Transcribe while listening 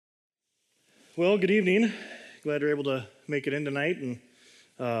Well, good evening. Glad you're able to make it in tonight, and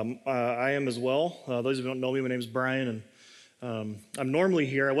I am as well. Those of you who don't know me, my name is Brian, and I'm normally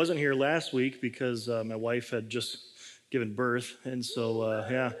here. I wasn't here last week because my wife had just given birth, and so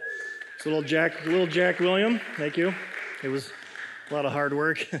yeah, it's little Jack William. Thank you. It was a lot of hard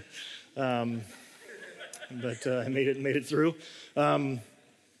work, but I made it through. No,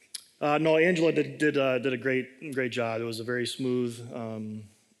 Angela did a great job. It was a very smooth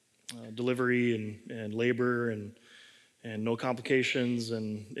delivery and labor and no complications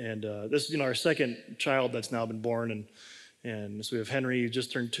and this is our second child that's now been born and so we have Henry who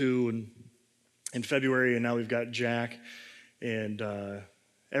just turned 2 and in February, and now we've got Jack, and the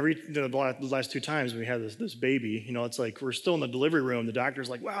last 2 times we had this baby, it's like we're still in the delivery room. The doctor's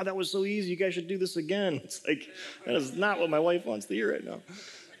like, "Wow, that was so easy. You guys should do this again." It's like that is not what my wife wants to hear right now.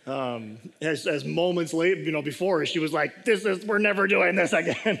 As moments late, before, she was like, we're never doing this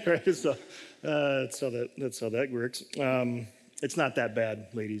again, right? So that's how that works. It's not that bad,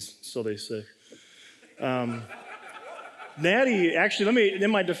 ladies, so they say. Natty, actually,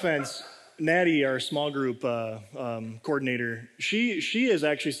 in my defense, Natty, our small group coordinator, she has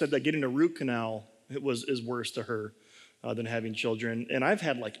actually said that getting a root canal is worse to her than having children, and I've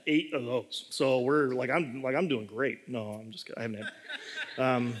had like 8 of those. So we're like, I'm doing great. No, I'm just kidding. I haven't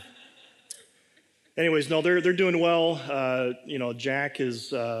had. Anyways, no, they're doing well. Jack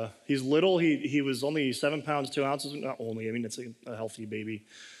is he's little. He was only 7 pounds 2 ounces. Not only, I mean it's a healthy baby.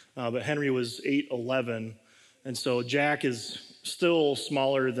 But Henry was 8'11", and so Jack is still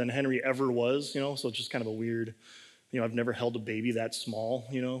smaller than Henry ever was. So it's just kind of a weird. I've never held a baby that small,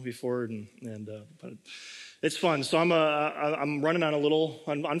 before, but it's fun. So I'm running on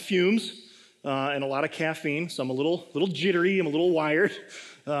on fumes and a lot of caffeine. So I'm a little jittery. I'm a little wired.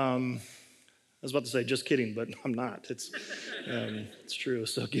 I was about to say, just kidding, but I'm not. It's true.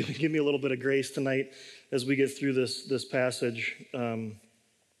 So give me a little bit of grace tonight as we get through this passage. And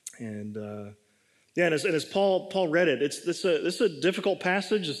as Paul read it, this is a difficult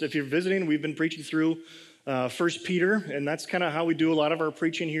passage. If you're visiting, we've been preaching through 1 Peter, and that's kind of how we do a lot of our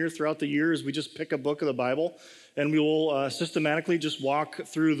preaching here throughout the year. Is we just pick a book of the Bible, and we will systematically just walk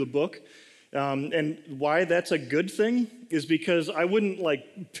through the book. And why that's a good thing is because I wouldn't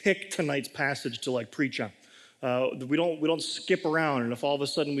pick tonight's passage to preach on. We don't skip around, and if all of a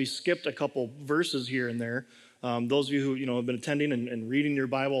sudden we skipped a couple verses here and there, those of you who have been attending and reading your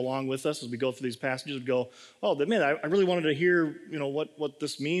Bible along with us as we go through these passages would go, "Oh, man, I really wanted to hear what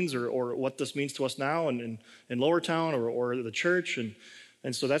this means or what this means to us now and in Lower Town or the church."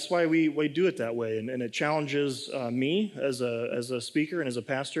 And so that's why we do it that way, and it challenges me as a speaker and as a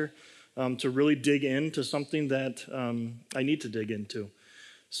pastor. To really dig into something that I need to dig into.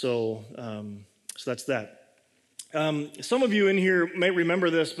 So that's that. Some of you in here may remember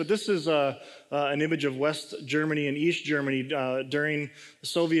this, but this is an image of West Germany and East Germany during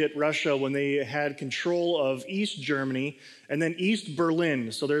Soviet Russia when they had control of East Germany and then East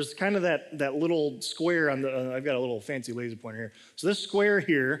Berlin. So there's kind of that little square on the, I've got a little fancy laser pointer here. So this square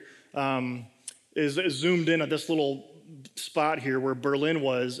here is zoomed in at this little spot here where Berlin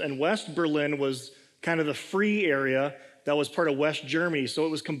was, and West Berlin was kind of the free area that was part of West Germany, so it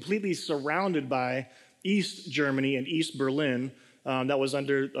was completely surrounded by East Germany and East Berlin that was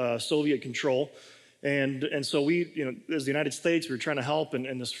under Soviet control, and so we, as the United States, we were trying to help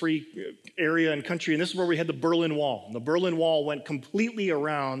in this free area and country, and this is where we had the Berlin Wall. And the Berlin Wall went completely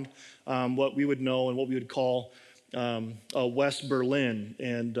around what we would know and what we would call West Berlin,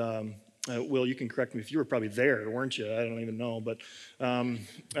 and Will, you can correct me if you were probably there, weren't you? I don't even know. But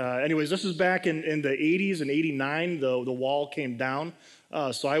anyways, this is back in the 80s and 89, the wall came down.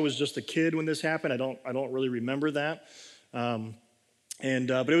 So I was just a kid when this happened. I don't really remember that.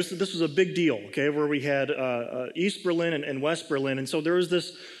 But this was a big deal, okay, where we had East Berlin and West Berlin. And so there was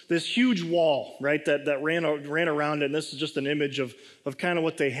this huge wall, right, that ran around it. And this is just an image of kind of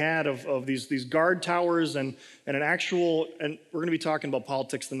what they had of these guard towers and an actual, and we're going to be talking about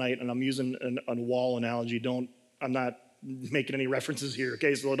politics tonight, and I'm using a wall analogy. I'm not making any references here,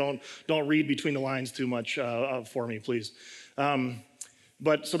 okay, so don't read between the lines too much for me, please.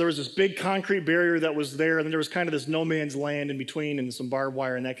 But so there was this big concrete barrier that was there, and then there was kind of this no man's land in between and some barbed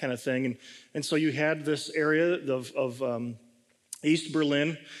wire and that kind of thing. And so you had this area of East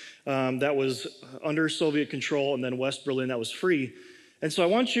Berlin that was under Soviet control, and then West Berlin that was free. And so I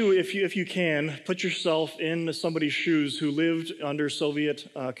want you, if you can, put yourself in somebody's shoes who lived under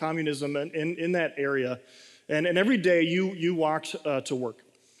Soviet communism in that area. And every day you walked to work.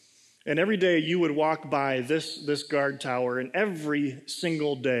 And every day you would walk by this guard tower, and every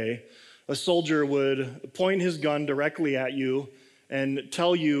single day a soldier would point his gun directly at you and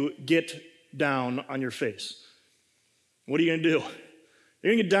tell you, get down on your face. What are you going to do?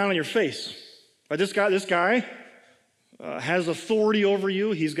 You're going to get down on your face. Right? This guy has authority over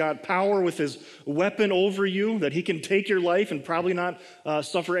you. He's got power with his weapon over you, that he can take your life and probably not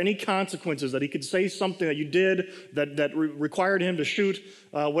suffer any consequences, that he could say something that you did that required him to shoot,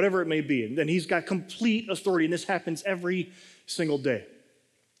 whatever it may be. And he's got complete authority, and this happens every single day.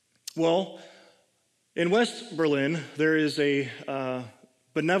 Well, in West Berlin, there is a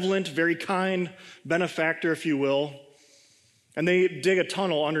benevolent, very kind benefactor, if you will, and they dig a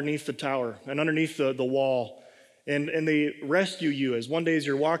tunnel underneath the tower and underneath the wall. And they rescue you as one day as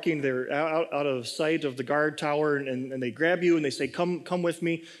you're walking, they're out of sight of the guard tower, and they grab you and they say, come with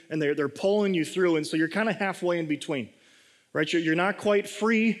me, and they're pulling you through, and so you're kind of halfway in between, right? You're not quite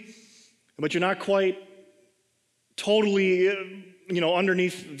free, but you're not quite totally,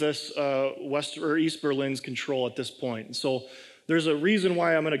 underneath this West or East Berlin's control at this point. And so there's a reason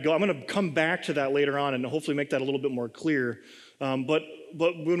why I'm going to come back to that later on and hopefully make that a little bit more clear. But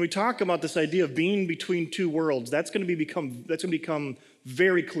when we talk about this idea of being between two worlds, that's going to become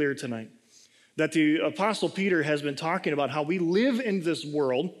very clear tonight. That the Apostle Peter has been talking about how we live in this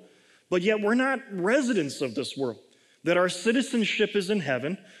world, but yet we're not residents of this world. That our citizenship is in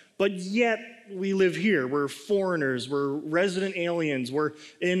heaven, but yet we live here. We're foreigners, we're resident aliens, we're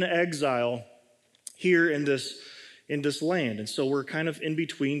in exile here in this land. And so we're kind of in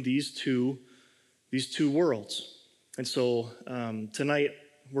between these two worlds. And so tonight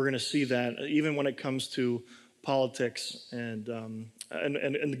we're going to see that even when it comes to politics and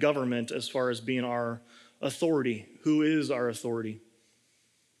the government, as far as being our authority. Who is our authority?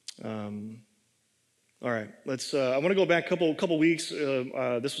 All right, I want to go back a couple weeks.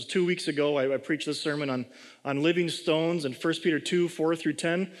 This was 2 weeks ago. I preached this sermon on living stones in 1 Peter 2, 4 through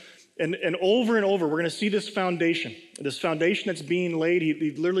 10. And over, we're going to see this foundation that's being laid.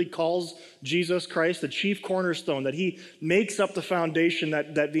 He literally calls Jesus Christ the chief cornerstone, that he makes up the foundation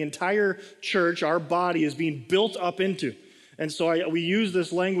that the entire church, our body, is being built up into. And so we use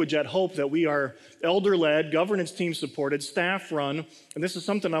this language at Hope that we are elder-led, governance team supported, staff-run, and this is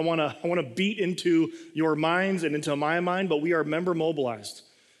something I want to beat into your minds and into my mind, but we are member mobilized.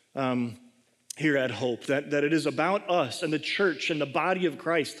 Here at Hope, that it is about us and the church and the body of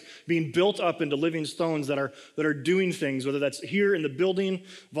Christ being built up into living stones that are doing things, whether that's here in the building,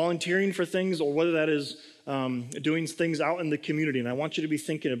 volunteering for things, or whether that is doing things out in the community. And I want you to be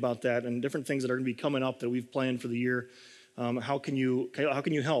thinking about that and different things that are going to be coming up that we've planned for the year. How can you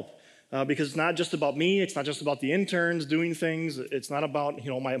help? Because it's not just about me. It's not just about the interns doing things. It's not about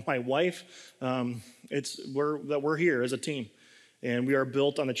my wife. We're here as a team. And we are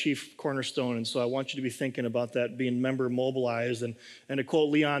built on the chief cornerstone. And so I want you to be thinking about that, being member mobilized. And to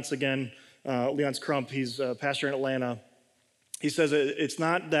quote Leonce again, Leonce Crump, he's a pastor in Atlanta. He says it's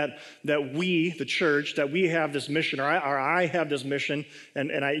not that we, the church, that we have this mission, or I have this mission,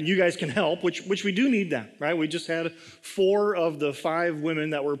 and you guys can help, which we do need that, right? We just had 4 of the 5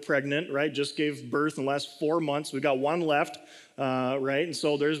 women that were pregnant, right? Just gave birth in the last 4 months. We've got 1 left, right? And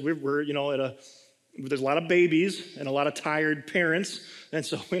so there's a lot of babies and a lot of tired parents, and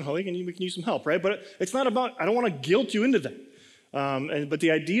so we can use some help, right? But it's not about, I don't want to guilt you into that. But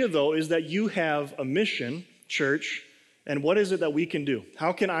the idea, though, is that you have a mission, church, and what is it that we can do?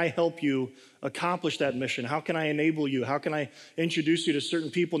 How can I help you accomplish that mission? How can I enable you? How can I introduce you to certain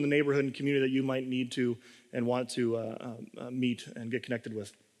people in the neighborhood and community that you might need to and want to meet and get connected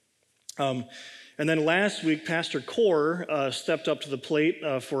with? And then last week, Pastor Core stepped up to the plate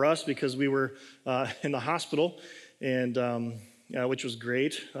for us because we were in the hospital, and which was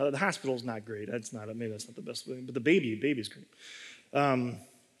great. The hospital's not great. Maybe that's not the best thing, but the baby's great. And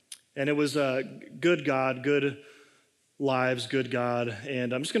it was good God, good lives, good God.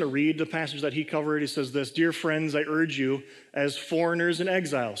 And I'm just going to read the passage that he covered. He says this: "Dear friends, I urge you as foreigners in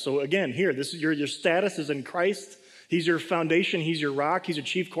exile." So again, here, this is your status is in Christ. He's your foundation, he's your rock, he's your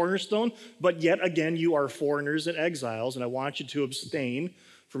chief cornerstone, but yet again, you are foreigners and exiles, and I want you to abstain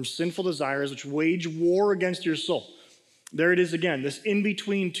from sinful desires which wage war against your soul. There it is again, this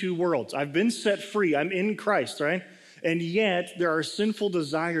in-between two worlds. I've been set free, I'm in Christ, right? And yet, there are sinful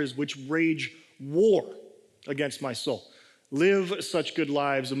desires which wage war against my soul. Live such good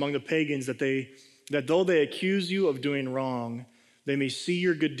lives among the pagans that though they accuse you of doing wrong, they may see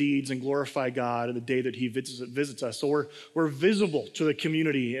your good deeds and glorify God in the day that he visits us. So we're visible to the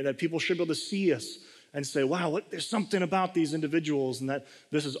community, and that people should be able to see us and say, wow, there's something about these individuals, and that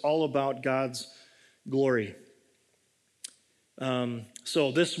this is all about God's glory.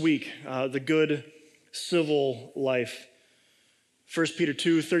 So this week, the good civil life. 1 Peter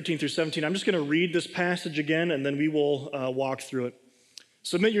 2, 13 through 17. I'm just going to read this passage again, and then we will walk through it.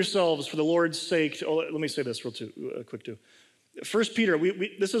 Submit yourselves for the Lord's sake. Oh, let me say this quick too. First Peter,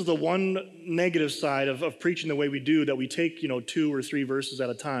 this is the one negative side of preaching the way we do, that we take 2 or 3 verses at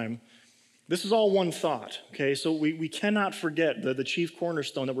a time. This is all one thought, okay? So we cannot forget the chief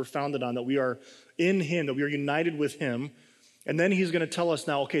cornerstone that we're founded on, that we are in him, that we are united with him. And then he's going to tell us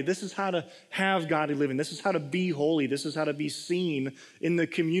now, okay, this is how to have godly living. This is how to be holy. This is how to be seen in the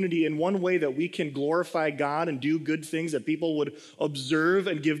community in one way that we can glorify God and do good things that people would observe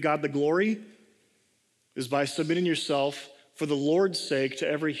and give God the glory, is by submitting yourself for the Lord's sake to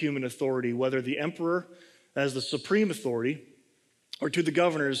every human authority, whether the emperor as the supreme authority or to the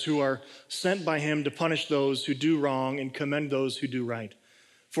governors who are sent by him to punish those who do wrong and commend those who do right.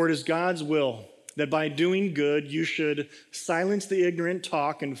 For it is God's will that by doing good you should silence the ignorant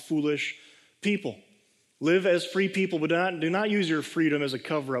talk and foolish people. Live as free people, but do not use your freedom as a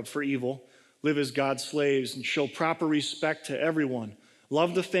cover-up for evil. Live as God's slaves and show proper respect to everyone.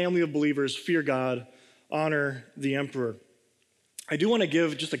 Love the family of believers, fear God, honor the emperor. I do want to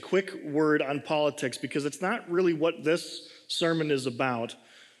give just a quick word on politics, because it's not really what this sermon is about.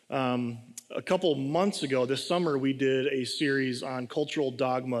 A couple months ago, this summer, we did a series on cultural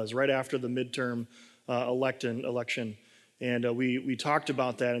dogmas right after the midterm election. And we talked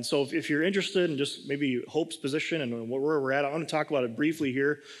about that. And so if you're interested in just maybe Hope's position and where we're at, I want to talk about it briefly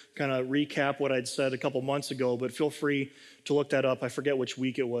here, kind of recap what I'd said a couple months ago, but feel free to look that up. I forget which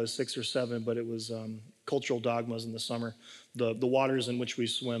week it was, 6 or 7, but it was cultural dogmas in the summer, the waters in which we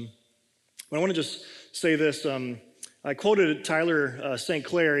swim. But I want to just say this. I quoted Tyler St.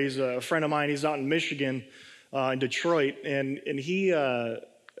 Clair. He's a friend of mine. He's out in Michigan, in Detroit, and he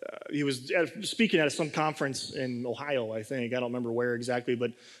was speaking at some conference in Ohio, I think. I don't remember where exactly,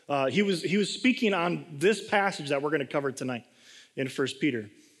 but he was speaking on this passage that we're going to cover tonight in 1 Peter.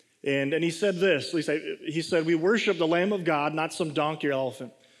 And he said this, at least he said, we worship the Lamb of God, not some donkey or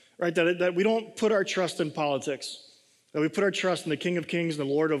elephant, right? That we don't put our trust in politics, that we put our trust in the King of Kings and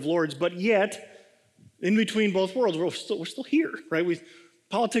the Lord of Lords, but yet, in between both worlds, we're still here, right?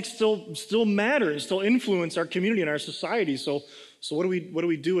 Politics still matter and still influence our community and our society. So what do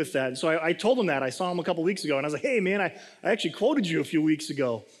we do with that? And so I told him that. I saw him a couple weeks ago, and I was like, hey, man, I actually quoted you a few weeks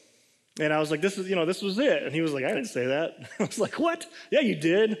ago. And I was like, this was it. And he was like, I didn't say that. I was like, what? Yeah, you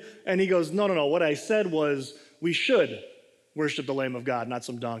did. And he goes, no. What I said was, we should worship the Lamb of God, not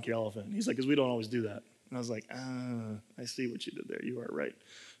some donkey or elephant. He's like, because we don't always do that. And I was like, I see what you did there. You are right.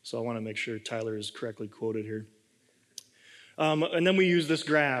 So I want to make sure Tyler is correctly quoted here. And then we use this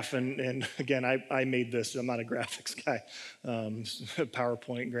graph, and again, I made this. I'm not a graphics guy,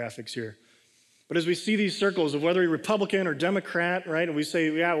 PowerPoint graphics here. But as we see these circles of whether you're Republican or Democrat, right, and we say,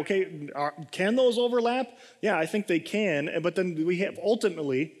 yeah, okay, can those overlap? Yeah, I think they can. But then we have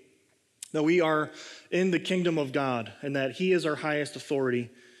ultimately that we are in the kingdom of God and that he is our highest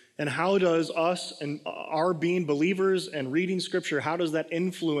authority. And how does us and our being believers and reading scripture, how does that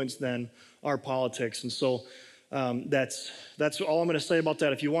influence then our politics? And so that's all I'm going to say about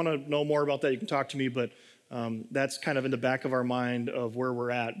that. If you want to know more about that, you can talk to me, but that's kind of in the back of our mind of where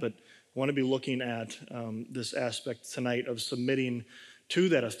we're at. But I want to be looking at this aspect tonight of submitting to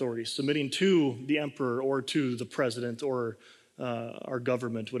that authority, submitting to the emperor or to the president or our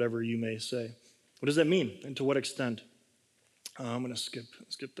government, whatever you may say. What does that mean, and to what extent? I'm going to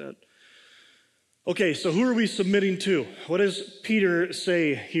skip that. Okay, so who are we submitting to? What does Peter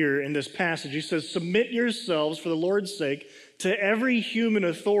say here in this passage? He says, submit yourselves for the Lord's sake to every human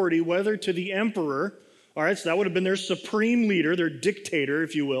authority, whether to the emperor, all right, so that would have been their supreme leader, their dictator,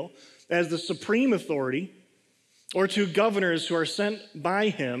 if you will, as the supreme authority, or to governors who are sent by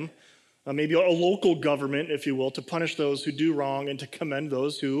him, maybe a local government, if you will, to punish those who do wrong and to commend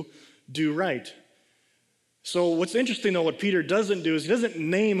those who do right. So what's interesting, though, what Peter doesn't do is he doesn't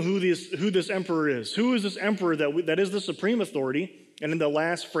name who this emperor is. Who is this emperor that is the supreme authority? And in the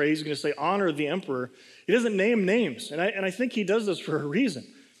last phrase, he's going to say, honor the emperor. He doesn't name names. And I think he does this for a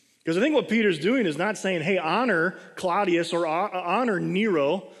reason. Because I think what Peter's doing is not saying, hey, honor Claudius or honor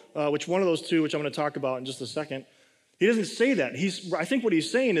Nero, which one of those two, which I'm going to talk about in just a second. He doesn't say that. I think what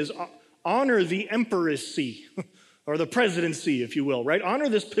he's saying is honor the emperoracy, or the presidency, if you will, right? Honor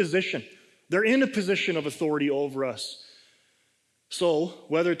this position. They're in a position of authority over us. So,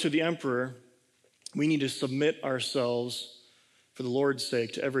 whether to the emperor, we need to submit ourselves for the Lord's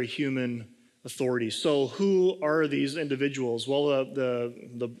sake to every human authority. So, who are these individuals? Well,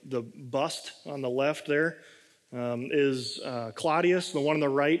 the bust on the left there is Claudius. The one on the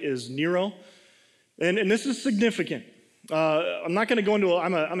right is Nero. And this is significant. I'm not going to go into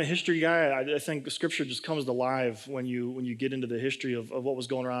I'm a history guy. I think Scripture just comes alive when you get into the history of what was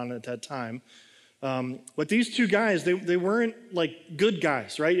going on at that time. But these two guys, they weren't like good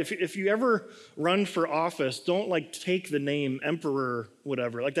guys, right? If you ever run for office, don't like take the name emperor,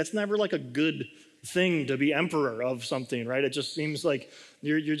 whatever. Like that's never like a good thing to be emperor of something, right? It just seems like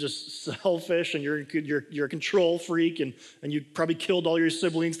you're just selfish and you're a control freak and you probably killed all your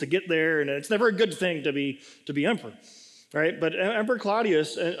siblings to get there, and it's never a good thing to be emperor, right? But Emperor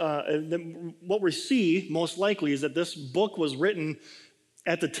Claudius, what we see most likely is that this book was written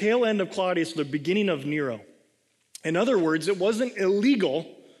at the tail end of Claudius, the beginning of Nero. In other words, it wasn't illegal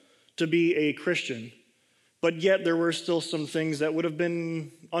to be a Christian, but yet there were still some things that would have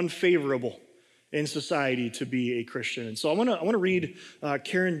been unfavorable in society to be a Christian. And so I want to read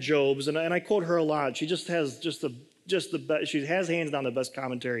Karen Jobes, and I quote her a lot. She just has the best. She has hands down the best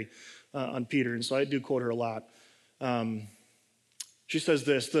commentary on Peter, and so I do quote her a lot. She says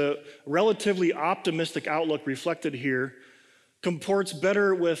this: the relatively optimistic outlook reflected here comports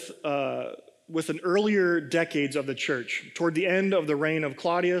better with an earlier decades of the church, toward the end of the reign of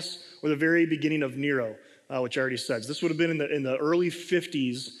Claudius or the very beginning of Nero, which I already said. This would have been in the early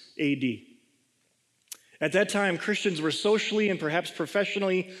 50s AD. At that time, Christians were socially and perhaps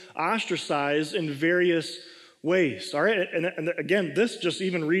professionally ostracized in various ways. All right, and again, this just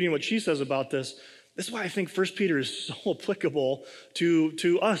even reading what she says about this is why I think 1 Peter is so applicable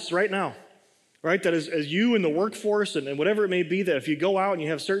to us right now. Right, that as you in the workforce and whatever it may be, that if you go out and you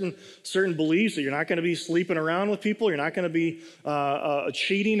have certain beliefs that you're not going to be sleeping around with people, you're not going to be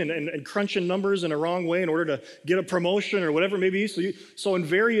cheating and crunching numbers in a wrong way in order to get a promotion or whatever it may be. So in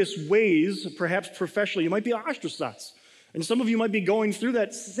various ways, perhaps professionally, you might be ostracized. And some of you might be going through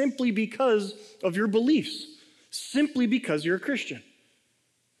that simply because of your beliefs, simply because you're a Christian.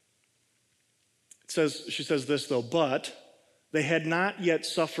 She says this though, but they had not yet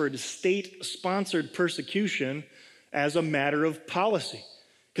suffered state-sponsored persecution as a matter of policy.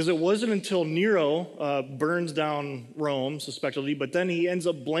 Because it wasn't until Nero burns down Rome, suspectedly, but then he ends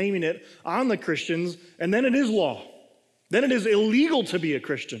up blaming it on the Christians, and then it is law. Then it is illegal to be a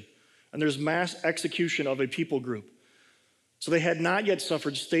Christian, and there's mass execution of a people group. So they had not yet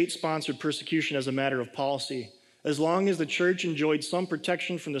suffered state-sponsored persecution as a matter of policy. As long as the church enjoyed some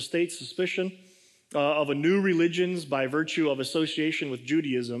protection from the state's suspicion of a new religions by virtue of association with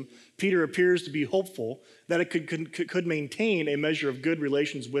Judaism, Peter appears to be hopeful that it could maintain a measure of good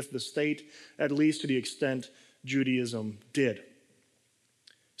relations with the state, at least to the extent Judaism did.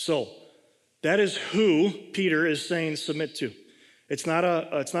 So that is who Peter is saying submit to. It's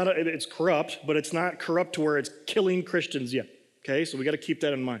corrupt, but it's not corrupt to where it's killing Christians yet. Okay, so we got to keep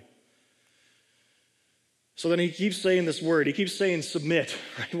that in mind. So then he keeps saying this word. He keeps saying submit.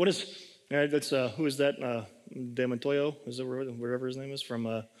 Right? What is? That's who is that? De Montoya? Is it wherever his name is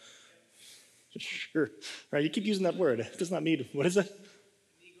from? Sure. Right. You keep using that word. It does not mean. What is it?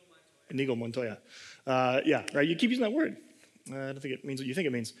 Inigo Montoya. Yeah. Right. You keep using that word. I don't think it means what you think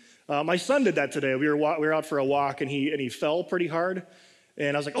it means. My son did that today. We were out for a walk, and he fell pretty hard.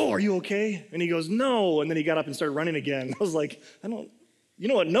 And I was like, "Oh, are you okay?" And he goes, "No." And then he got up and started running again. I was like, "I don't. You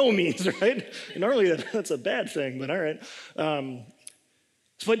know what no means, right? Normally that's a bad thing, but all right."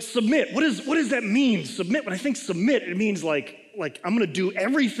 But submit, what does that mean? Submit, when I think submit, it means like I'm going to do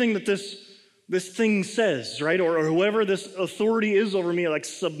everything that this thing says, right? Or whoever this authority is over me, like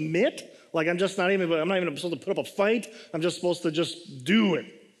submit. Like I'm not even supposed to put up a fight. I'm just supposed to just do it,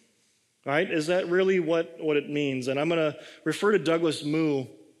 right? Is that really what it means? And I'm going to refer to Douglas Moo.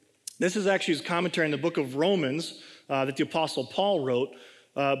 This is actually his commentary in the book of Romans that the Apostle Paul wrote,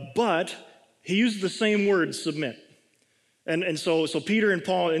 but he used the same word, submit. And so Peter and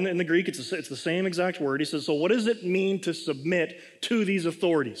Paul, in the Greek, it's the same exact word. He says, so what does it mean to submit to these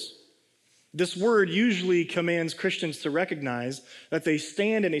authorities? This word usually commands Christians to recognize that they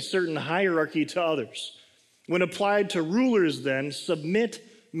stand in a certain hierarchy to others. When applied to rulers, then, submit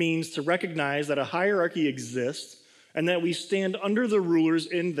means to recognize that a hierarchy exists and that we stand under the rulers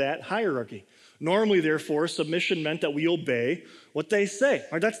in that hierarchy. Normally, therefore, submission meant that we obey what they say.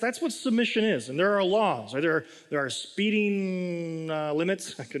 Right? That's what submission is. And there are laws. Right? There are speeding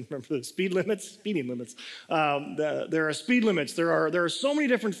limits. I couldn't remember the speeding limits. There are speed limits. There are so many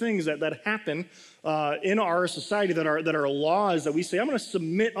different things that happen in our society that are laws that we say, I'm going to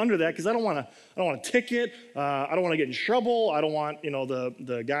submit under that because I don't want a ticket. I don't want to get in trouble. I don't want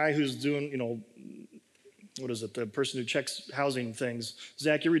the guy who's doing what is it? The person who checks housing things.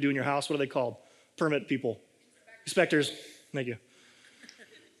 Zach, you're redoing your house. What are they called? Permit people. Inspectors. Thank you.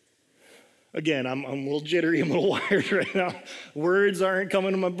 Again, I'm a little jittery. I'm a little wired right now. Words aren't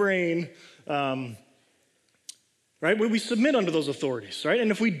coming to my brain. Right? We submit under those authorities, right?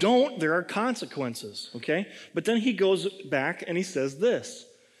 And if we don't, there are consequences, okay? But then he goes back and he says this.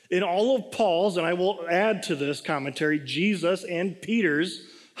 In all of Paul's, and I will add to this commentary, Jesus and Peter's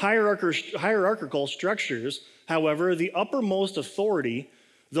hierarchical structures, however, the uppermost authority,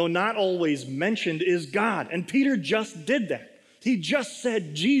 though not always mentioned, is God. And Peter just did that. He just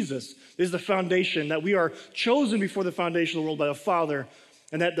said Jesus is the foundation, that we are chosen before the foundation of the world by the Father,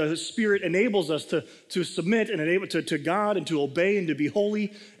 and that the Spirit enables us to submit and enable to God and to obey and to be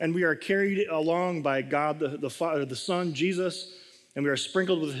holy, and we are carried along by God the Father, the Son, Jesus, and we are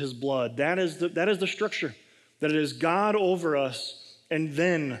sprinkled with his blood. That is the structure, that it is God over us, and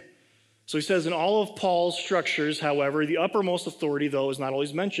then, so he says in all of Paul's structures, however, the uppermost authority, though is not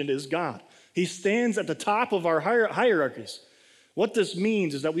always mentioned, is God. He stands at the top of our hierarchies. What this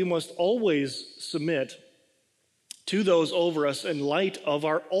means is that we must always submit to those over us in light of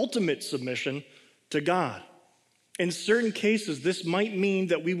our ultimate submission to God. In certain cases, this might mean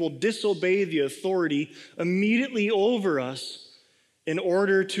that we will disobey the authority immediately over us in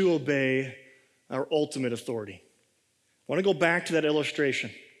order to obey our ultimate authority. I want to go back to that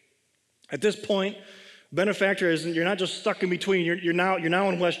illustration. At this point, benefactor isn't, you're not just stuck in between. You're now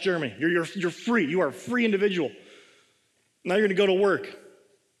in West Germany. You're free. You are a free individual. Now you're going to go to work.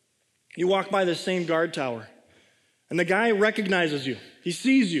 You walk by the same guard tower, and the guy recognizes you. He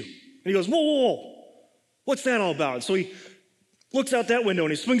sees you, and he goes, whoa, whoa, whoa. What's that all about? So he looks out that window,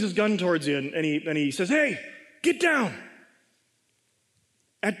 and he swings his gun towards you, and he says, hey, get down.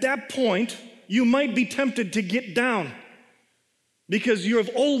 At that point, you might be tempted to get down because you have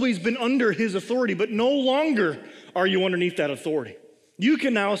always been under his authority, but no longer are you underneath that authority. You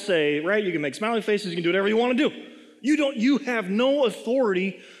can now say, right, you can make smiley faces, you can do whatever you want to do. You have no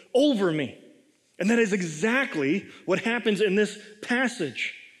authority over me. And that is exactly what happens in this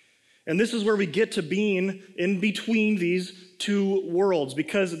passage. And this is where we get to being in between these two worlds,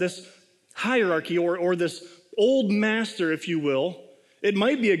 because this hierarchy or this old master, if you will, it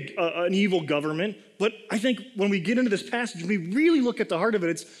might be an evil government, but I think when we get into this passage, we really look at the heart of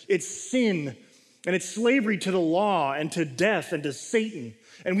it, it's sin, and it's slavery to the law and to death and to Satan.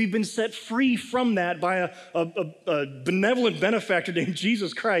 And we've been set free from that by a benevolent benefactor named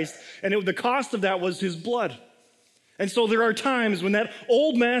Jesus Christ, and the cost of that was his blood. And so there are times when that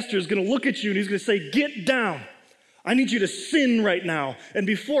old master is going to look at you and he's going to say, get down. I need you to sin right now. And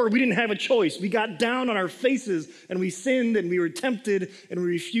before, we didn't have a choice. We got down on our faces and we sinned and we were tempted and we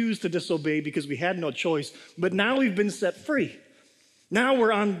refused to disobey because we had no choice. But now we've been set free. Now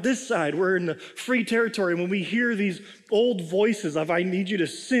we're on this side. We're in the free territory. When we hear these old voices of, I need you to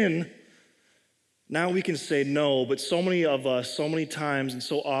sin, now we can say no. But so many of us, so many times and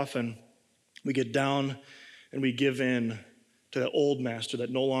so often, we get down and we give in to that old master that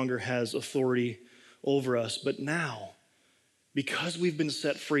no longer has authority over us. But now, because we've been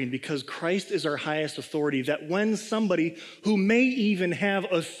set free and because Christ is our highest authority, that when somebody who may even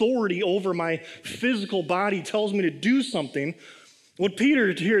have authority over my physical body tells me to do something, what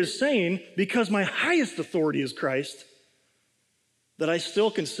Peter here is saying, because my highest authority is Christ, that I still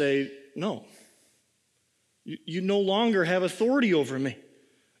can say, no, you no longer have authority over me.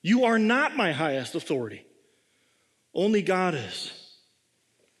 You are not my highest authority. Only God is.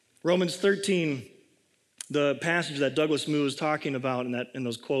 Romans 13, the passage that Douglas Moo is talking about in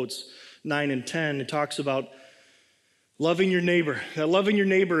those quotes, 9 and 10, it talks about loving your neighbor. That loving your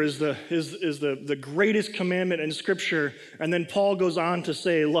neighbor is the greatest commandment in Scripture. And then Paul goes on to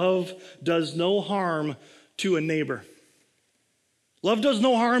say, love does no harm to a neighbor. Love does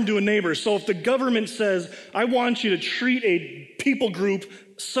no harm to a neighbor. So if the government says, I want you to treat a people group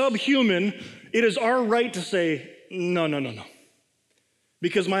subhuman, it is our right to say, no.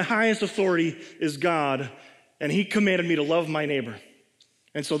 Because my highest authority is God, and he commanded me to love my neighbor.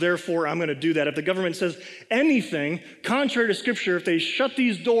 And so therefore, I'm going to do that. If the government says anything contrary to Scripture, if they shut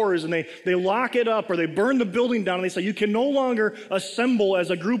these doors and they lock it up or they burn the building down and they say you can no longer assemble as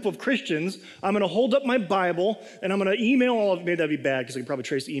a group of Christians, I'm going to hold up my Bible and I'm going to email all of you. Maybe that'd be bad because I can probably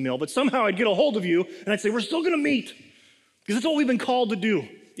trace the email, but somehow I'd get a hold of you and I'd say we're still going to meet because that's what we've been called to do.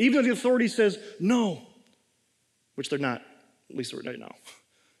 Even if the authority says no, which they're not, at least right now.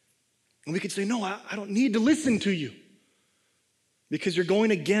 And we could say, no, I don't need to listen to you because you're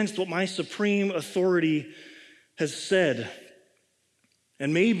going against what my supreme authority has said.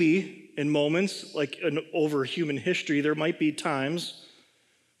 And maybe in moments, like over human history, there might be times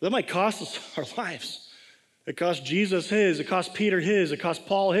that might cost us our lives. It cost Jesus his, it cost Peter his, it cost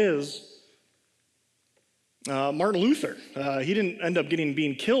Paul his. Martin Luther, he didn't end up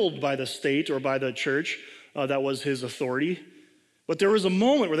being killed by the state or by the church. That was his authority. But there was a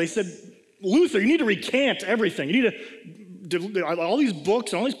moment where they said, Luther, you need to recant everything. You need to, all these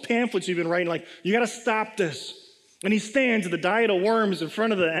books and all these pamphlets you've been writing, like, you got to stop this. And he stands at the Diet of Worms in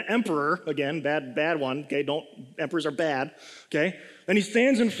front of the emperor, again, bad one, okay, emperors are bad, okay? And he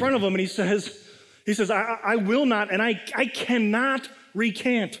stands in front of him and he says, I will not and I cannot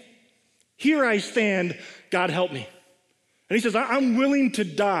recant. Here I stand, God help me. And he says, I'm willing to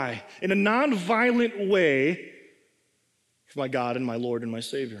die in a nonviolent way for my God and my Lord and my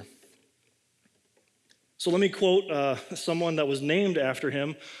Savior. So let me quote someone that was named after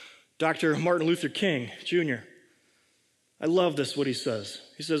him, Dr. Martin Luther King, Jr. I love this, what he says.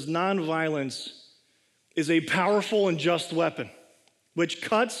 He says, nonviolence is a powerful and just weapon, which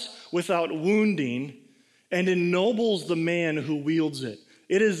cuts without wounding and ennobles the man who wields it.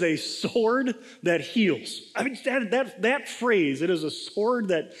 It is a sword that heals. I mean, that phrase, it is a sword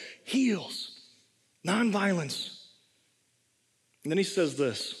that heals. Nonviolence. And then he says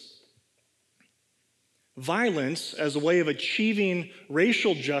this, violence as a way of achieving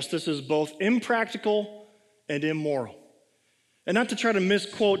racial justice is both impractical and immoral. And not to try to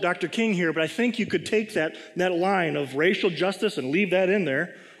misquote Dr. King here, but I think you could take that line of racial justice and leave that in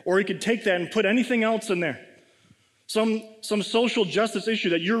there, or you could take that and put anything else in there. Some social justice issue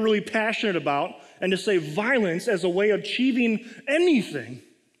that you're really passionate about, and to say violence as a way of achieving anything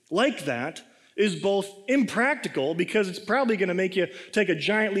like that is both impractical because it's probably going to make you take a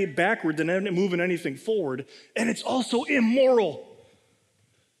giant leap backward than moving anything forward, and it's also immoral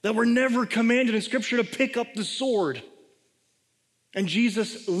that we're never commanded in Scripture to pick up the sword. And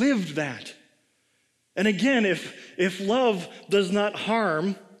Jesus lived that. And again, if love does not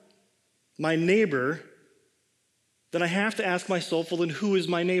harm my neighbor, then I have to ask myself, well, then who is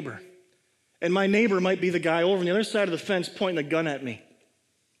my neighbor? And my neighbor might be the guy over on the other side of the fence pointing a gun at me.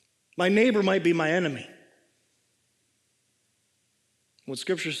 My neighbor might be my enemy. What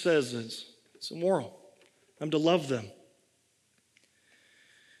Scripture says is it's immoral. I'm to love them.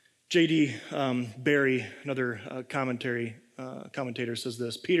 J.D. Barry, another commentator, says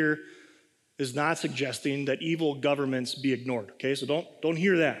this: Peter is not suggesting that evil governments be ignored. Okay, so don't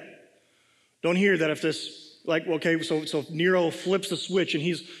hear that. Don't hear that if this, like, okay, so if Nero flips the switch and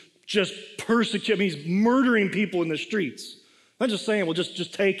he's just persecuting, he's murdering people in the streets. I'm just saying, well,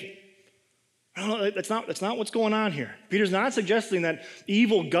 just take it. I don't know, that's not what's going on here. Peter's not suggesting that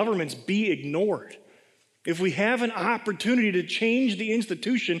evil governments be ignored. If we have an opportunity to change the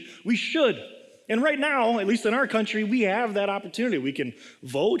institution, we should. And right now, at least in our country, we have that opportunity. We can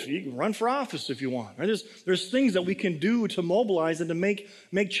vote, you can run for office if you want. Right? There's things that we can do to mobilize and to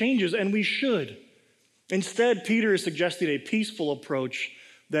make changes, and we should. Instead, Peter is suggesting a peaceful approach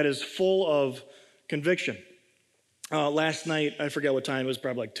that is full of conviction. Last night, I forget what time, it was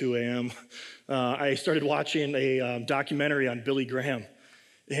probably like 2 a.m., I started watching a documentary on Billy Graham.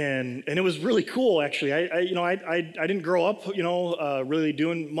 And it was really cool, actually. I didn't grow up, really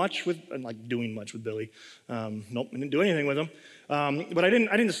doing much with Billy. Nope, I didn't do anything with him. But I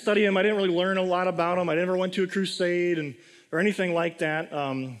didn't study him. I didn't really learn a lot about him. I never went to a crusade or anything like that.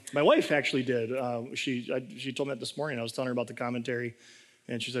 My wife actually did. She told me that this morning. I was telling her about the commentary,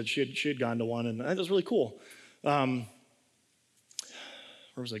 and she said she had gone to one, and that was really cool. Where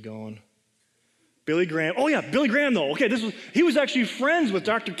was I going? Billy Graham. Oh yeah, Billy Graham though. Okay, he was actually friends with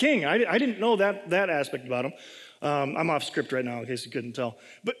Dr. King. I didn't know that aspect about him. I'm off script right now in case you couldn't tell.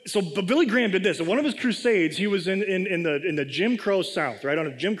 But Billy Graham did this. At one of his crusades, he was in the Jim Crow South, right,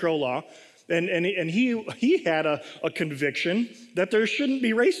 under Jim Crow law, and he had a conviction that there shouldn't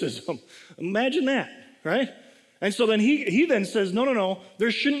be racism. Imagine that, right? And so then he then says, no, there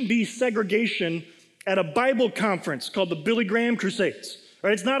shouldn't be segregation at a Bible conference called the Billy Graham Crusades.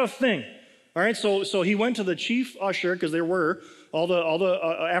 Right? It's not a thing. All right, so he went to the chief usher, because there were all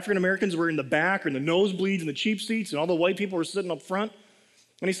the African Americans were in the back or in the nosebleeds and the cheap seats, and all the white people were sitting up front.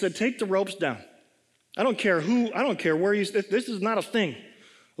 And he said, "Take the ropes down. I don't care where you. This is not a thing. At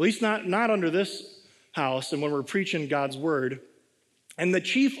least not under this house. And when we're preaching God's word." And the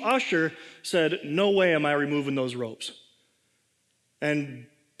chief usher said, "No way am I removing those ropes." And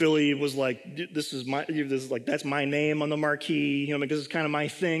Billy was like, that's my name on the marquee. This is kind of my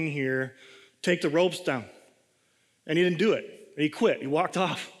thing here. Take the ropes down. And he didn't do it. He quit. He walked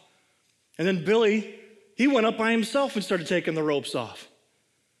off. And then Billy, he went up by himself and started taking the ropes off.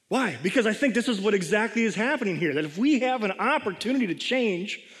 Why? Because I think this is what exactly is happening here, that if we have an opportunity to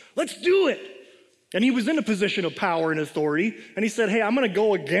change, let's do it. And he was in a position of power and authority, and he said, hey, I'm going to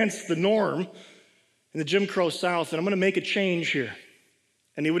go against the norm in the Jim Crow South, and I'm going to make a change here.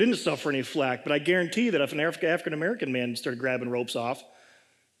 And he didn't suffer any flack, but I guarantee that if an African-American man started grabbing ropes off, it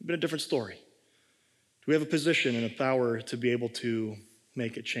would have been a different story. Do we have a position and a power to be able to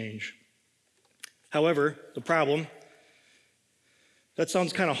make a change? However, the problem, that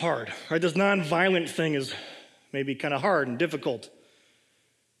sounds kind of hard, right? This nonviolent thing is maybe kind of hard and difficult.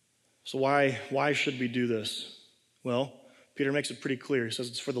 So why should we do this? Well, Peter makes it pretty clear. He says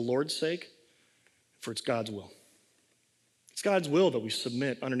it's for the Lord's sake, for it's God's will. It's God's will that we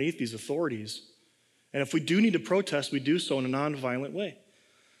submit underneath these authorities. And if we do need to protest, we do so in a nonviolent way,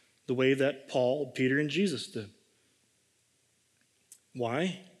 the way that Paul, Peter, and Jesus did.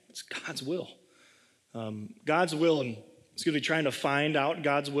 Why? It's God's will. God's will, and trying to find out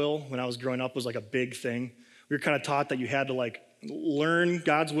God's will when I was growing up was like a big thing. We were kind of taught that you had to like learn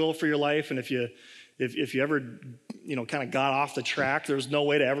God's will for your life, and if you ever kind of got off the track, there was no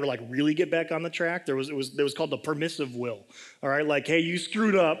way to ever like really get back on the track. There was called the permissive will. All right, like, hey, you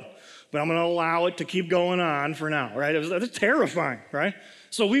screwed up, but I'm going to allow it to keep going on for now. Right? It was terrifying. Right?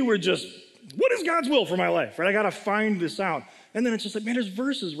 So we were just, what is God's will for my life? Right? I got to find this out. And then it's just like, man, there's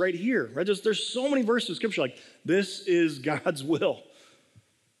verses right here. Right? There's so many verses in Scripture like, this is God's will.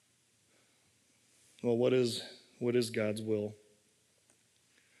 Well, what is God's will?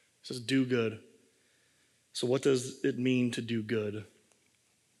 It says do good. So what does it mean to do good?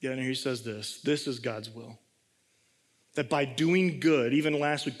 Yeah, and here he says this. This is God's will. That by doing good, even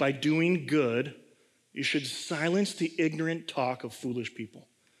last week, by doing good, you should silence the ignorant talk of foolish people.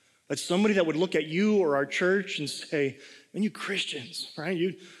 That's somebody that would look at you or our church and say, man, you Christians, right?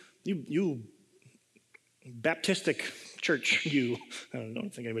 You Baptistic church, you. I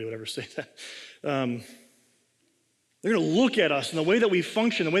don't think anybody would ever say that. They're going to look at us and the way that we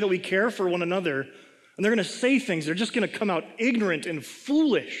function, the way that we care for one another, and they're going to say things. They're just going to come out ignorant and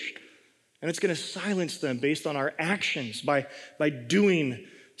foolish. And it's going to silence them based on our actions by doing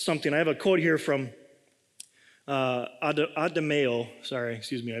something. I have a quote here from Adameo. Sorry,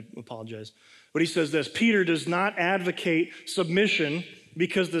 excuse me, I apologize. But he says this: Peter does not advocate submission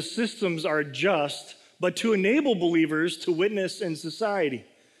because the systems are just, but to enable believers to witness in society.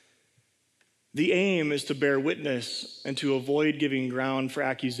 The aim is to bear witness and to avoid giving ground for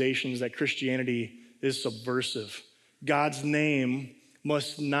accusations that Christianity is subversive. God's name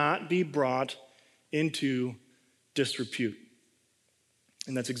must not be brought into disrepute.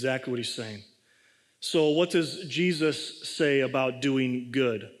 And that's exactly what he's saying. So what does Jesus say about doing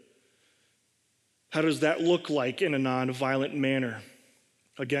good? How does that look like in a nonviolent manner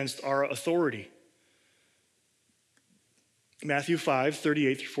against our authority? Matthew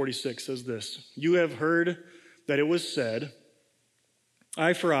 5:38-46 says this: You have heard that it was said,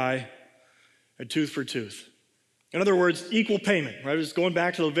 eye for eye, and tooth for tooth. In other words, equal payment, right? Just going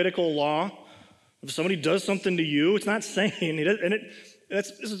back to the Levitical law. If somebody does something to you, it's not saying,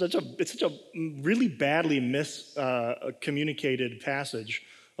 it's such a really badly miscommunicated passage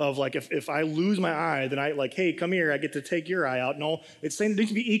of like, if I lose my eye, then I like, hey, come here, I get to take your eye out. No, it's saying it needs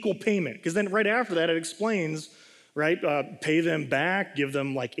to be equal payment. Because then right after that, it explains, right, pay them back, give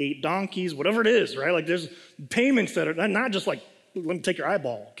them like 8 donkeys, whatever it is, right? Like there's payments that are not just like, let me take your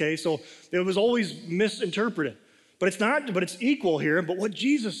eyeball, okay? So it was always misinterpreted. But it's equal here. But what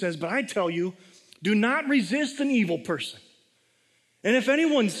Jesus says, but I tell you, do not resist an evil person. And if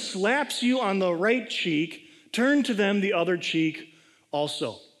anyone slaps you on the right cheek, turn to them the other cheek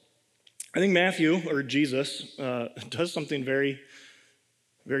also. I think Matthew, or Jesus, does something very,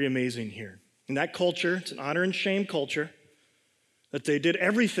 very amazing here. In that culture, it's an honor and shame culture, that they did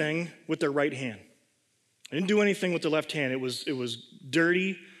everything with their right hand. They didn't do anything with their left hand. It was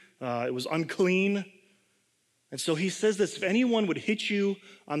dirty. It was unclean. And so he says this: if anyone would hit you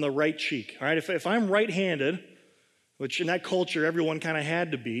on the right cheek, all right, if I'm right-handed, which in that culture everyone kind of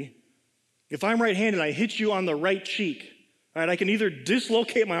had to be, if I'm right-handed and I hit you on the right cheek, all right, I can either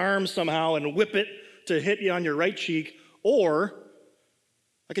dislocate my arm somehow and whip it to hit you on your right cheek, or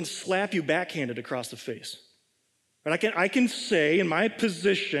I can slap you backhanded across the face. Right? I can say in my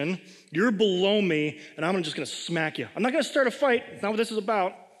position, you're below me, and I'm just going to smack you. I'm not going to start a fight. That's not what this is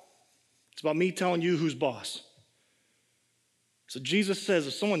about. It's about me telling you who's boss. So Jesus says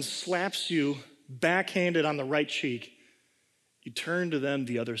if someone slaps you backhanded on the right cheek, you turn to them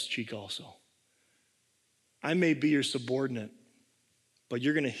the other's cheek also. I may be your subordinate, but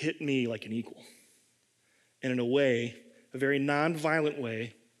you're going to hit me like an equal. And in a way, a very nonviolent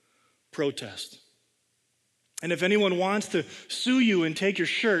way, protest. And if anyone wants to sue you and take your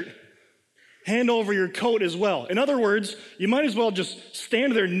shirt, hand over your coat as well. In other words, you might as well just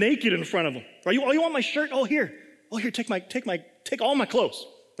stand there naked in front of them. Right? You want my shirt? Oh, here, take all my clothes,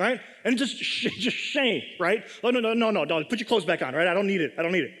 right? And just shame, right? Oh, no, put your clothes back on, right? I don't need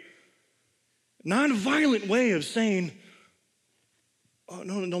it. Non-violent way of saying, oh,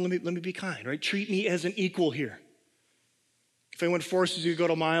 no, let me be kind, right? Treat me as an equal here. If anyone forces you to go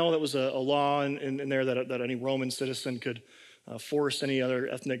to a mile, that was a law in there that any Roman citizen could force any other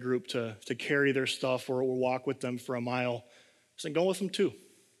ethnic group to carry their stuff or walk with them for a mile. So go with them too.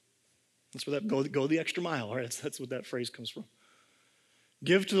 That's where that go the extra mile, right? That's what that phrase comes from.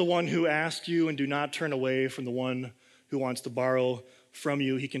 Give to the one who asks you and do not turn away from the one who wants to borrow from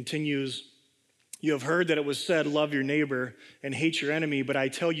you. He continues, you have heard that it was said, love your neighbor and hate your enemy, but I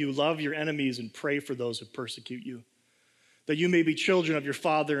tell you, love your enemies and pray for those who persecute you, that you may be children of your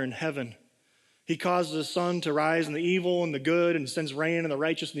Father in heaven. He causes the sun to rise in the evil and the good and sends rain on the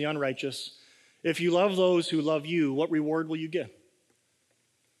righteous and the unrighteous. If you love those who love you, what reward will you get?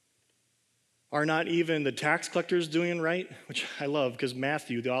 Are not even the tax collectors doing right? Which I love because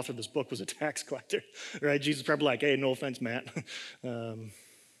Matthew, the author of this book, was a tax collector, right? Jesus is probably like, hey, no offense, Matt.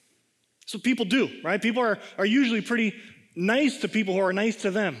 So people do, right? People are usually pretty nice to people who are nice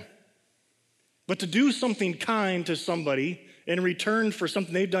to them. But to do something kind to somebody in return for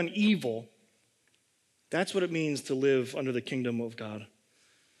something they've done evil, that's what it means to live under the kingdom of God.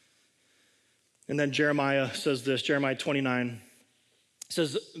 And then Jeremiah says this, Jeremiah 29,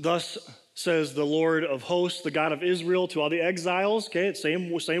 says, thus says the Lord of hosts, the God of Israel, to all the exiles, okay,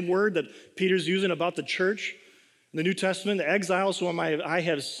 same word that Peter's using about the church in the New Testament, the exiles whom I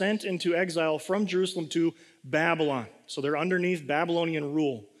have sent into exile from Jerusalem to Babylon. So they're underneath Babylonian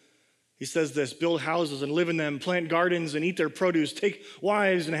rule. He says this, build houses and live in them, plant gardens and eat their produce, take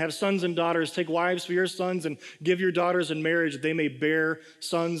wives and have sons and daughters, take wives for your sons and give your daughters in marriage that they may bear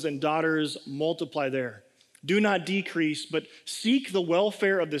sons and daughters, multiply there. Do not decrease, but seek the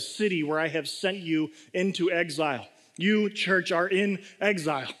welfare of the city where I have sent you into exile. You, church, are in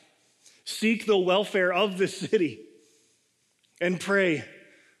exile. Seek the welfare of the city and pray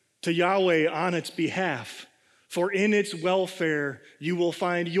to Yahweh on its behalf, for in its welfare you will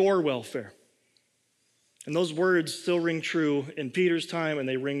find your welfare. And those words still ring true in Peter's time, and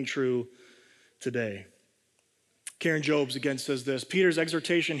they ring true today. Karen Jobes again says this, Peter's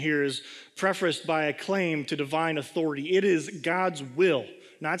exhortation here is prefaced by a claim to divine authority. It is God's will,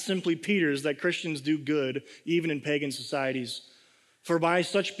 not simply Peter's, that Christians do good, even in pagan societies. For by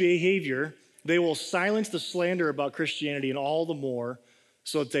such behavior, they will silence the slander about Christianity and all the more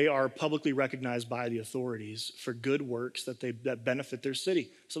so that they are publicly recognized by the authorities for good works that benefit their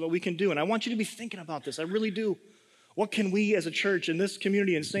city, so that we can do. And I want you to be thinking about this. I really do. What can we as a church in this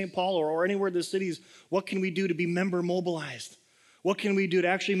community in St. Paul or anywhere in the cities, what can we do to be member mobilized? What can we do to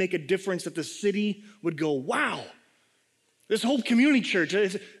actually make a difference that the city would go, wow, this whole community church,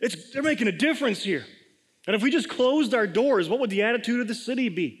 they're making a difference here. And if we just closed our doors, what would the attitude of the city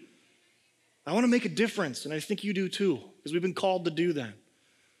be? I want to make a difference, and I think you do too, because we've been called to do that. And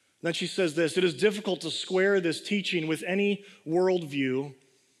then she says this, it is difficult to square this teaching with any worldview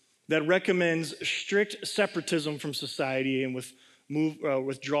that recommends strict separatism from society and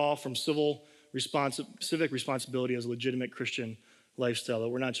withdraw from civic responsibility as a legitimate Christian lifestyle, that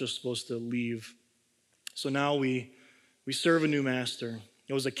we're not just supposed to leave. So now we serve a new master.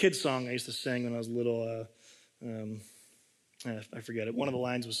 It was a kid song I used to sing when I was little. I forget it. One of the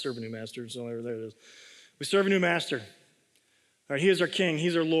lines was serve a new master. So there it is. We serve a new master. All right, he is our king.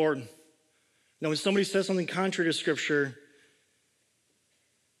 He's our Lord. Now, when somebody says something contrary to Scripture,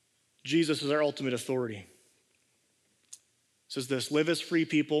 Jesus is our ultimate authority. It says this, live as free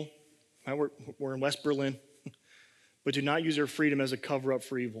people. Right, we're in West Berlin. But do not use your freedom as a cover-up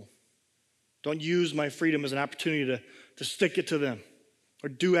for evil. Don't use my freedom as an opportunity to stick it to them or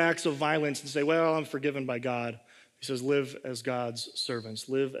do acts of violence and say, well, I'm forgiven by God. He says, live as God's servants,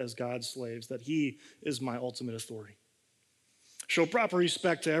 live as God's slaves, that he is my ultimate authority. Show proper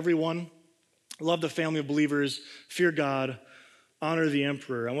respect to everyone. Love the family of believers. Fear God. Honor the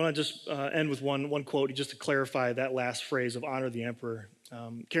emperor. I want to just end with one quote just to clarify that last phrase of honor the emperor.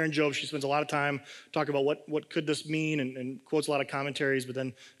 Karen Jobes, she spends a lot of time talking about what could this mean and quotes a lot of commentaries, but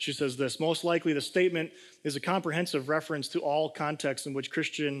then she says this, most likely the statement is a comprehensive reference to all contexts in which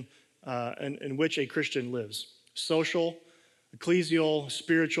in which a Christian lives. Social, ecclesial,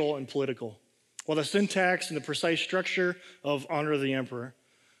 spiritual, and political. While the syntax and the precise structure of honor the emperor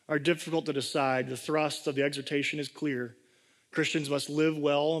are difficult to decide, the thrust of the exhortation is clear. Christians must live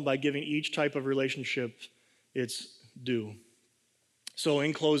well by giving each type of relationship its due. So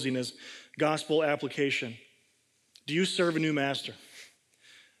in closing is gospel application. Do you serve a new master?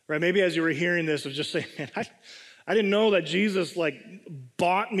 Right? Maybe as you were hearing this, of just saying, man, I didn't know that Jesus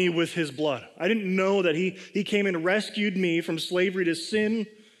bought me with his blood. I didn't know that he came and rescued me from slavery to sin,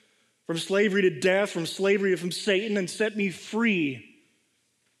 from slavery to death, from slavery from Satan, and set me free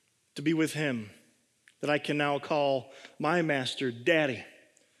to be with him, that I can now call my master Daddy. I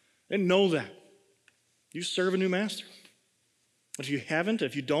didn't know that. You serve a new master. If you haven't,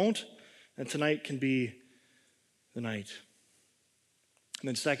 if you don't, then tonight can be the night. And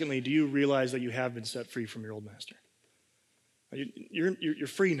then secondly, do you realize that you have been set free from your old master? You're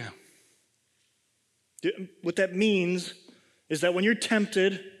free now. What that means is that when you're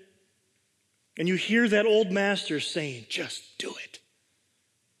tempted and you hear that old master saying, just do it,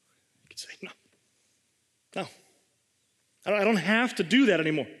 you can say, no, I don't have to do that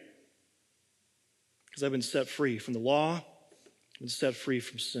anymore because I've been set free from the law, I've been set free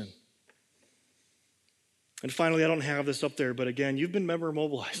from sin. And finally, I don't have this up there, but again, you've been member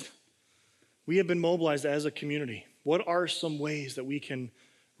mobilized. We have been mobilized as a community. What are some ways that we can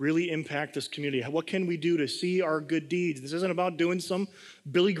really impact this community? What can we do to see our good deeds? This isn't about doing some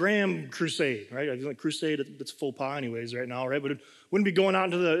Billy Graham crusade, right? I think crusade, it's faux pas anyways right now, right? But it wouldn't be going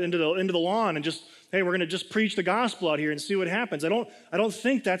out into the lawn and just, hey, we're going to just preach the gospel out here and see what happens. I don't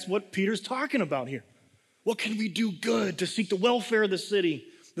think that's what Peter's talking about here. What can we do good to seek the welfare of the city?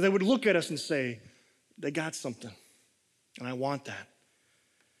 That they would look at us and say, they got something, and I want that.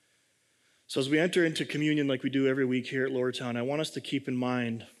 So as we enter into communion like we do every week here at Lowertown, I want us to keep in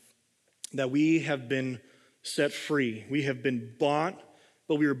mind that we have been set free. We have been bought,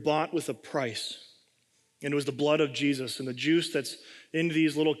 but we were bought with a price. And it was the blood of Jesus. And the juice that's in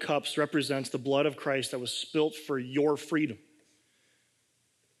these little cups represents the blood of Christ that was spilt for your freedom.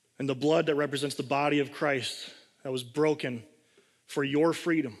 And the blood that represents the body of Christ that was broken for your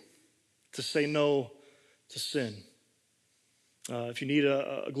freedom to say no to sin. If you need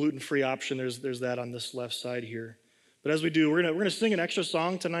a gluten-free option, there's that on this left side here. But as we do, we're gonna sing an extra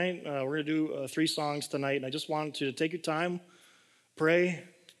song tonight. We're gonna do 3 songs tonight, and I just wanted you to take your time, pray,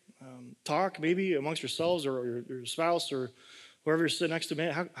 talk maybe amongst yourselves or your spouse or whoever you're sitting next to.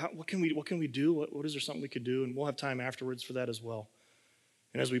 Man, what can we do? What is there something we could do? And we'll have time afterwards for that as well.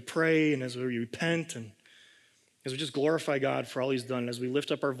 And as we pray and as we repent and as we just glorify God for all He's done, and as we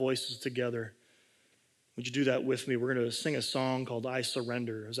lift up our voices together, would you do that with me? We're going to sing a song called I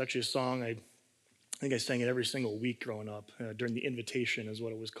Surrender. It was actually a song, I think I sang it every single week growing up. During the invitation is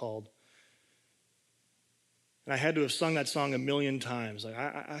what it was called. And I had to have sung that song 1,000,000 times. Like,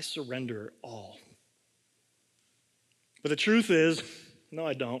 I surrender all. But the truth is, no,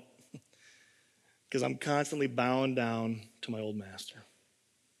 I don't. Because I'm constantly bound down to my old master.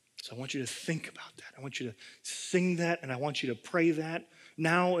 So I want you to think about that. I want you to sing that, and I want you to pray that.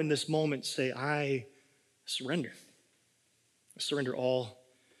 Now in this moment, say, I surrender. I surrender all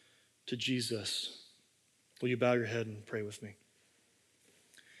to Jesus. Will you bow your head and pray with me?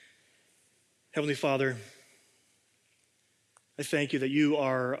 Heavenly Father, I thank you that you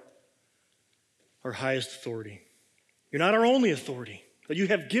are our highest authority. You're not our only authority, but you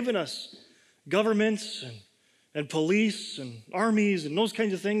have given us governments and police and armies and those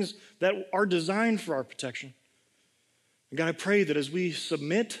kinds of things that are designed for our protection. And God, I pray that as we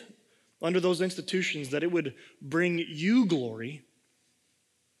submit under those institutions, that it would bring you glory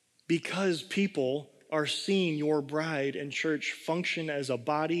because people are seeing your bride and church function as a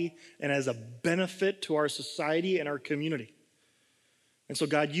body and as a benefit to our society and our community. And so,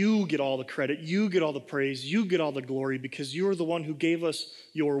 God, you get all the credit, you get all the praise, you get all the glory because you are the one who gave us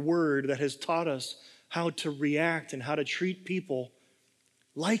your word that has taught us how to react and how to treat people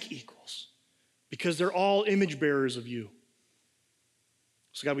like equals because they're all image bearers of you.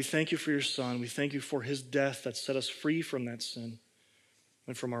 So God, we thank you for your son. We thank you for his death that set us free from that sin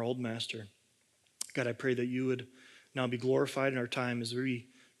and from our old master. God, I pray that you would now be glorified in our time as we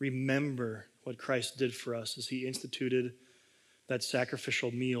remember what Christ did for us as he instituted that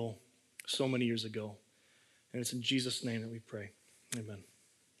sacrificial meal so many years ago. And it's in Jesus' name that we pray. Amen.